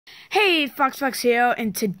Hey, Fox here,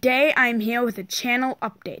 and today I'm here with a channel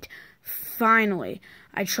update. Finally,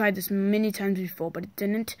 I tried this many times before, but it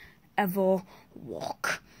didn't ever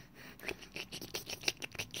work.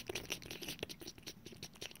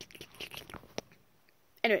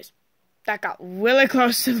 Anyways, that got really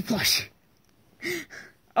close to the plush.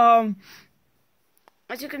 As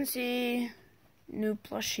you can see, new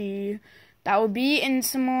plushie. That will be in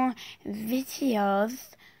some more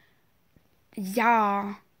videos.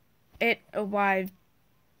 Yeah. It arrived.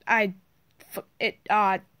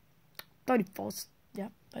 31st. Yeah,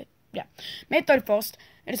 but yeah, May 31st.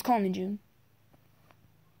 It is currently June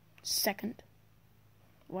 2nd.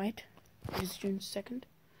 Right? It is June 2nd.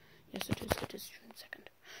 Yes, it is. It is June 2nd.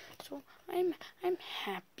 So I'm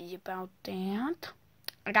happy about that.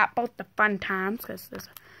 I got both the fun times because there's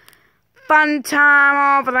a fun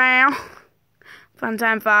time over there. Fun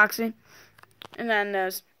time Foxy, and then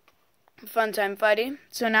there's Funtime Freddy.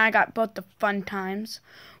 So now I got both the fun times,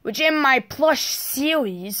 which in my plush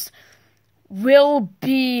series will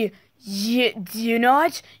be, you know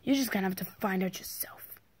what? You're just gonna have to find out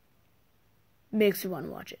yourself. Makes you want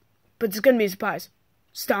to watch it. But it's gonna be a surprise.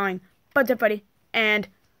 Starring Funtime Freddy and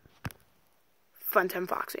Funtime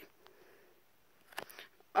Foxy.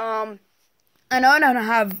 I know I don't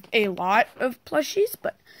have a lot of plushies,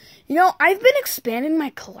 but, you know, I've been expanding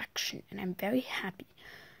my collection, and I'm very happy.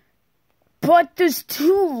 But there's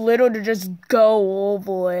too little to just go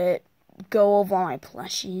over my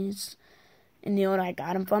plushies and the order I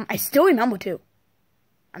got them from. I still remember, too.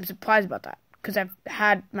 I'm surprised about that, because I've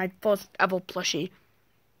had my first ever plushie,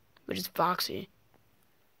 which is Foxy.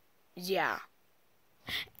 Yeah.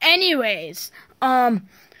 Anyways, so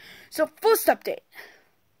first update.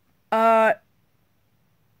 I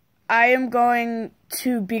am going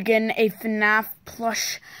to begin a FNAF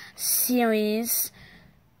plush series.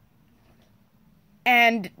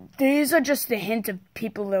 And these are just a hint of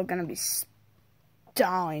people that are going to be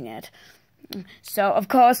starring it. So, of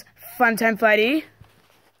course, Funtime Freddy.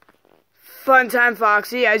 Funtime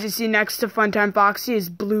Foxy. As you see next to Funtime Foxy is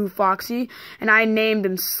Blue Foxy. And I named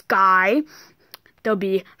him Sky. There'll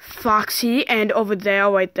be Foxy. And over there,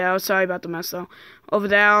 right there. Sorry about the mess, though. Over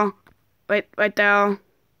there. Right there.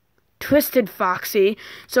 Twisted Foxy.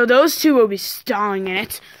 So those two will be starring in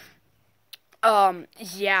it.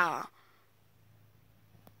 Yeah.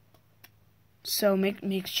 So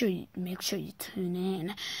make sure you tune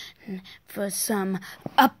in for some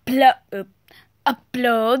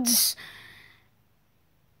uploads.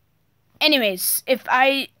 Anyways, if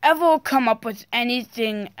I ever come up with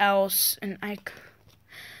anything else, and I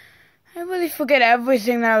really forget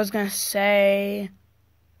everything that I was gonna say.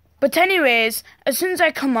 But anyways, as soon as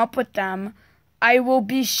I come up with them, I will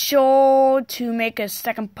be sure to make a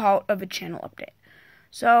second part of a channel update.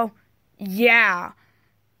 So, yeah.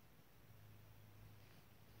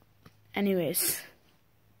 Anyways,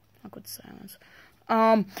 awkward silence.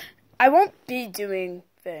 I won't be doing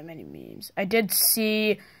very many memes. I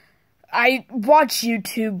watch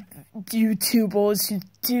YouTubers who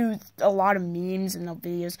do a lot of memes in their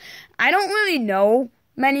videos. I don't really know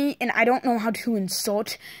many, and I don't know how to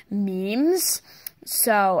insert memes.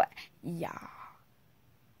 So, yeah.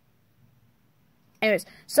 Anyways,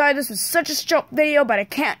 sorry this was such a short video, but I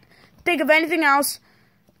can't think of anything else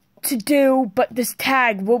to do, but this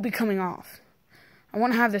tag will be coming off. I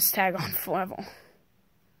want to have this tag on forever.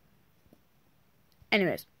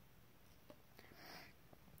 Anyways.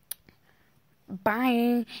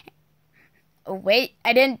 Bye. Oh, wait,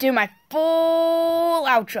 I didn't do my full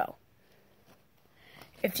outro.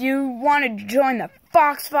 If you want to join the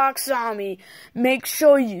Fox Army, make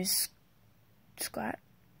sure you scratch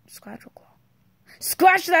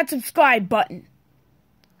that subscribe button.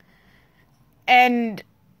 And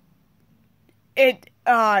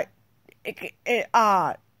no,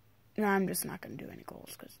 I'm just not gonna do any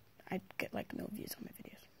goals because I get like no views on my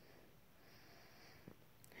videos.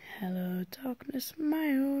 Hello, darkness,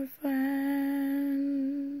 my old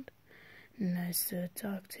friend. Nice to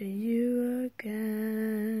talk to you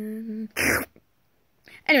again.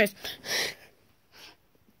 Anyways,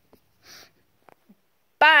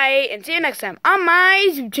 bye and see you next time on my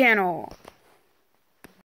YouTube channel.